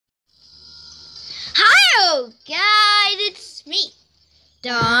Hello, guys, it's me,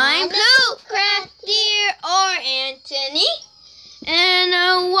 DimePoopCraft here, or Anthony,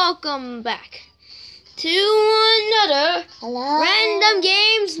 and welcome back to another Random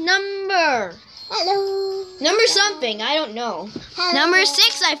Games number something, I don't know. Hello. Number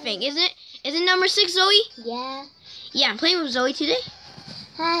 6, I think. Is it number 6, Zoe? Yeah. Yeah, I'm playing with Zoe today.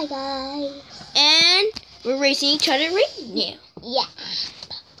 Hi, guys. And we're racing each other right now. Yeah.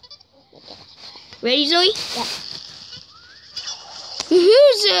 Ready, Zoe? Yeah.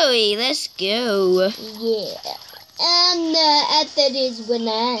 Woohoo, Zoe, let's go. Yeah. And Anthony's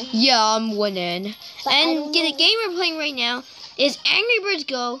winning. Yeah, I'm winning. But And the game we're playing right now is Angry Birds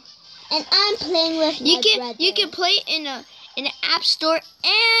Go. And I'm playing with my brother. You can play it in the App Store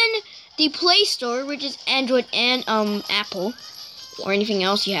and the Play Store, which is Android and Apple, or anything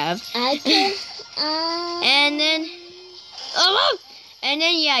else you have. I can. And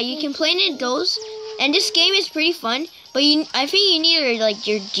then yeah, you can play in those. And this game is pretty fun, but I think you need like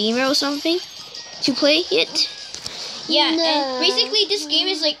your Gmail or something to play it. Yeah, No. and basically this game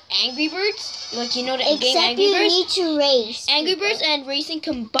is like Angry Birds, like you know the game Except Angry you Birds. need to race. Angry Birds and racing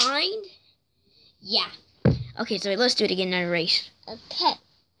combined. Yeah. Okay, so let's do it again on a race. Okay.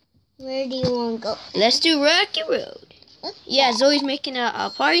 Where do you want to go? Let's do Rocky Road. Okay. Yeah, Zoe's making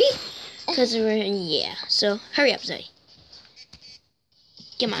a party. Because yeah. So, hurry up, Zoe.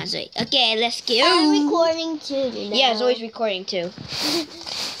 Come on, Zoe. Okay, let's go. I'm recording too now. Yeah, Zoe's recording too.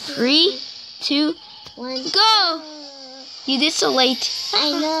 3, 2, 1, go! You did so late.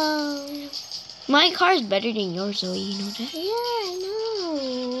 I know. My car is better than yours, Zoe. You know that? Yeah, I know.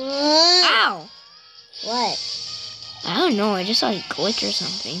 Ow! What? I don't know. I just saw a glitch or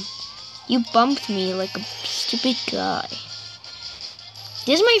something. You bumped me like a stupid guy.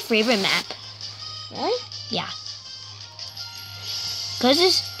 This is my favorite map. Really? Yeah. Cause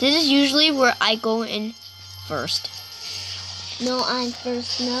this is usually where I go in first. No, I'm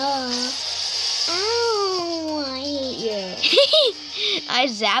first. No. Ow! I hate you. I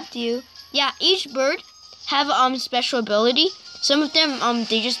zapped you. Yeah, each bird have special ability. Some of them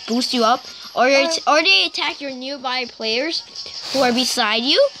they just boost you up, or they attack your nearby players who are beside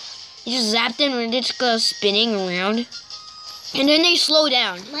you. You just zap them and it just goes spinning around. And then they slow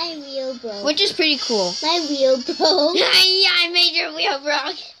down. My wheel broke. Which is pretty cool. My wheel broke. Yeah, I made your wheel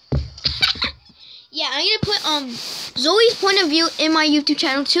broke. Yeah, I'm gonna put Zoe's point of view in my YouTube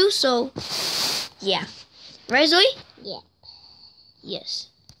channel too, so yeah. Right, Zoe? Yeah. Yes.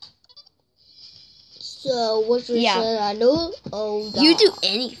 So what should I do? Oh, God. You do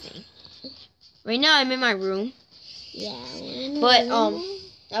anything. Right now I'm in my room. Yeah. But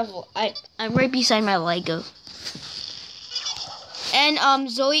I'm right beside my Lego. And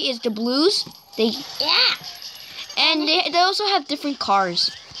Zoe is the Blues. Yeah. And they also have different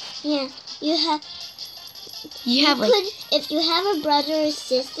cars. Yeah. You have if you have a brother or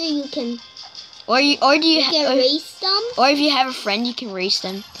sister, you can. Or you can race them. Or if you have a friend, you can race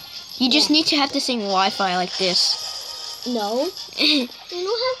them. You just need to have the same Wi-Fi like this. No. we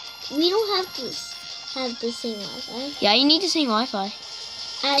don't have to have the same Wi-Fi. Yeah, you need the same Wi-Fi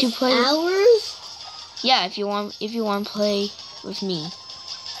As to play. Ours? Yeah, if you want to play with me.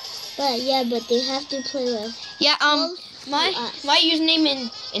 But they have to play with. Yeah, my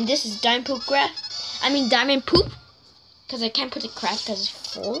username in this is DimePoopCraft. I mean Diamond Poop, because I can't put the craft because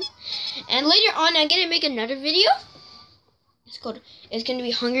it's full. And later on, I'm gonna make another video. It's gonna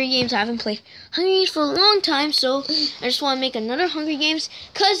be Hunger Games. I haven't played Hunger Games for a long time, so I just want to make another Hunger Games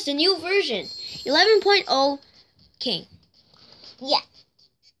because the new version, 11.0 came. Yeah.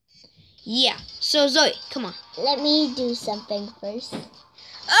 Yeah. So Zoe, come on. Let me do something first.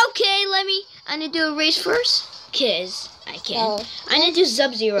 Okay, I'm gonna do a race first, cause I can. So, I'm gonna do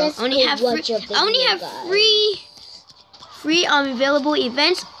Sub-Zero. I only have free available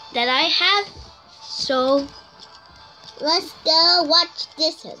events that I have. So let's go watch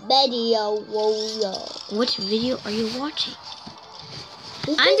this video. what video are you watching?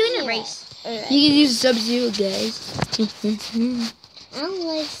 I'm doing a race. Right. You can use Sub-Zero, guys. I don't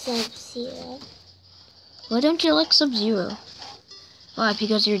like Sub-Zero. Why don't you like Sub-Zero? Why?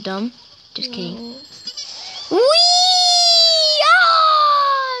 Because you're dumb? Just kidding. Whee!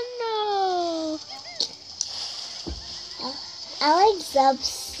 Oh, no! I like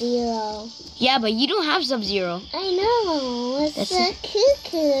Sub-Zero. Yeah, but you don't have Sub-Zero. I know. It's a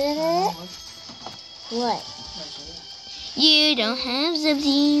cuckoo. What? You don't have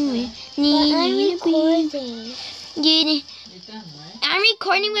Sub-Zero. But I'm recording. I'm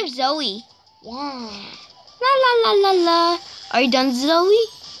recording with Zoe. Yeah. La la la la la. Are you done, Zoe?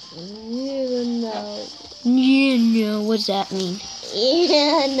 No. Yeah, no. What's that mean?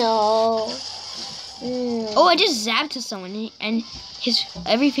 Yeah, no. Oh, I just zapped to someone and his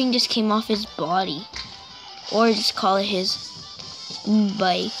everything just came off his body. Or just call it his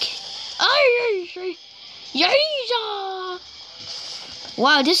bike.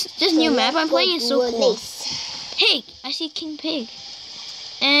 Wow, this new map I'm playing is so cool. Pig! I see King Pig.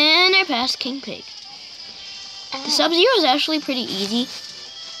 And I passed King Pig. The Sub-Zero is actually pretty easy.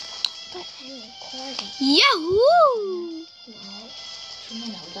 But I'm recording. Yahoo!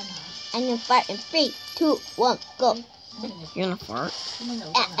 I'm gonna fart in 3, 2, 1, go. You're gonna fart?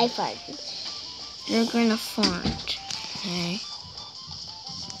 I farted. You're gonna fart. Okay.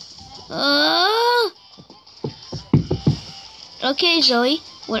 Okay, Zoe.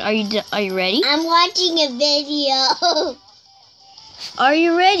 What are you? Are you ready? I'm watching a video. Are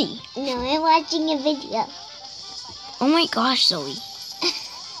you ready? No, I'm watching a video. Oh my gosh, Zoe.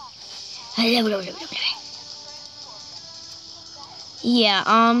 Yeah.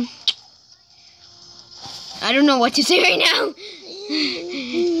 I don't know what to say right now.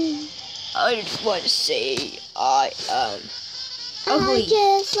 I just want to say I am ugly. I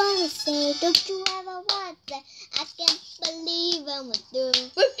just wanna say, don't you ever want that? I can't believe I'm with you.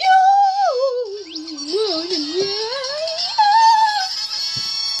 With you.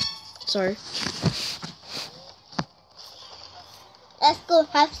 Sorry. Let's go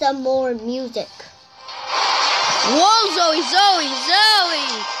have some more music. Whoa, Zoe,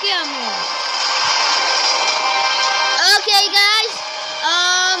 come here. Okay, guys.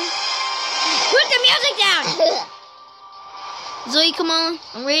 Put the music down. Zoe, come on.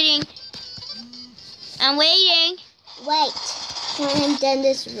 I'm waiting. Wait, when I'm done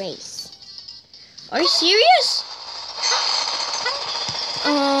this race. Are you serious?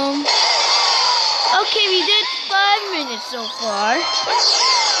 Okay, we did 5 minutes so far.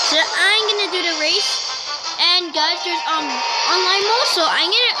 So I'm gonna do the race. And guys, there's online mode, so I'm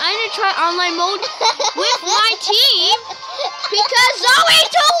gonna try online mode with my team because Zoe's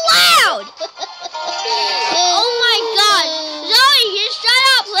too loud. Oh my God, Zoe, just shut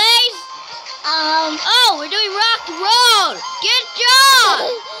up, please. Oh, we're doing rock and roll. Good job.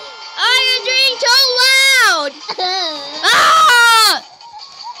 Oh, you're doing too loud. Ah!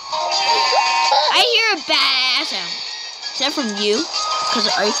 I hear a bad sound. Is that from you? Cause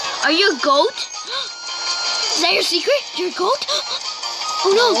are you a goat? Is that your secret? You're a goat?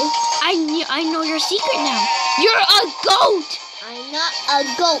 Oh no! I know your secret now. You're a goat. I'm not a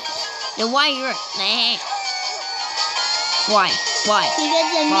goat. Then why you're nah? Why? Because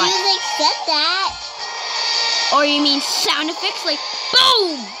the music said that. Or you mean sound effects like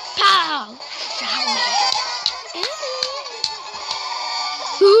boom, pow,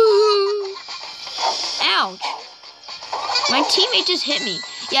 ooh. Ouch! My teammate just hit me.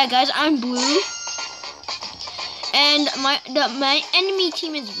 Yeah, guys, I'm blue. And my enemy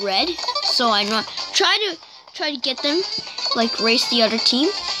team is red, so I'm not try to get them, like race the other team.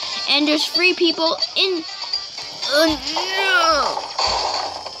 And there's 3 people in. No!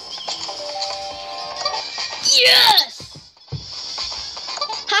 Yes!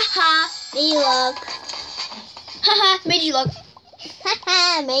 Haha! Made you look. Haha! Made you look.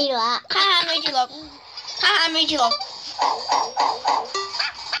 Haha! Made you look. Haha! Made you look. Haha! Made you look.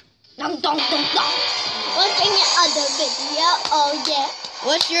 Dong dong dong dong. Watching the other video, oh yeah.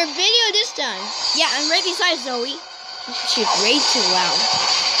 What's your video this time? Yeah, I'm right beside Zoe. She's way too loud.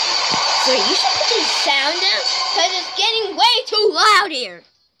 So you should put the sound down, because it's getting way too loud here.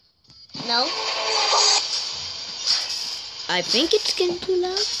 No. I think it's getting too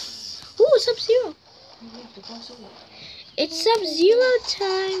loud. Ooh, Sub-Zero. It's Sub-Zero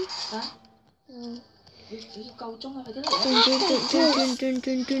time.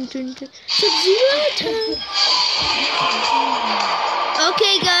 Sub-Zero time.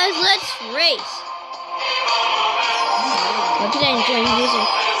 Okay, guys, let's race. Why did I enjoy music?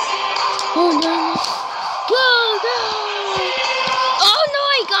 Oh no! Go! Oh no!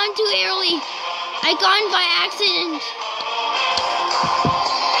 I gone too early. I gone by accident.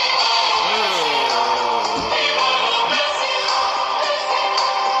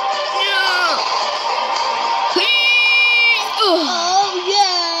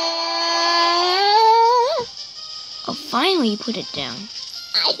 Finally, you put it down.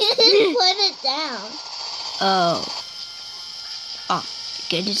 I didn't put it down. Oh,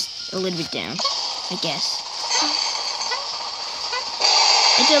 good. It's a little bit down, I guess.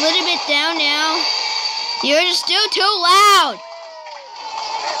 It's a little bit down now. You're still too loud.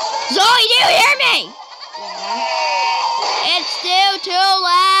 Zoe, do you hear me? Yeah. It's still too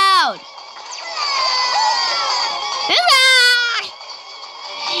loud.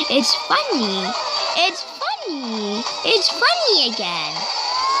 It's funny. It's funny again.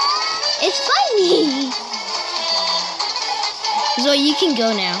 it's funny. So you can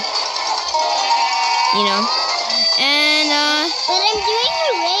go now. You know. And But I'm doing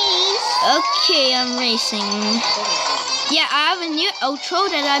a race. okay, I'm racing. Yeah, I have a new outro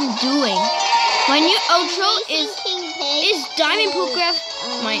that I'm doing. My new outro is Diamond Poolcraft.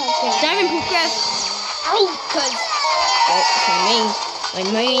 My Diamond Poolcraft. Oh, cause my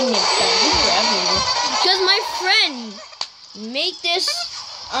main is Diamond Poolcraft. Because my friend made this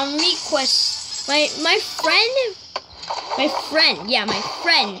request. My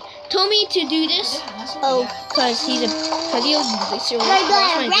friend told me to do this. Oh, cause he'll watch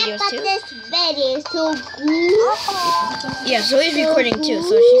my videos too. This video so Yeah, so he's recording too,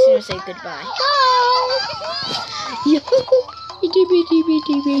 so she's gonna say goodbye.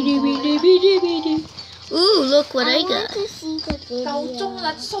 Ooh, look what I got.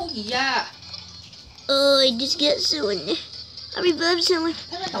 Oh, I just got someone. I revived someone.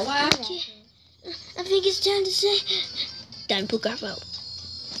 Okay. I think it's time to say Diamond Poolcraft out.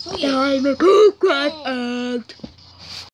 Diamond Poolcraft out.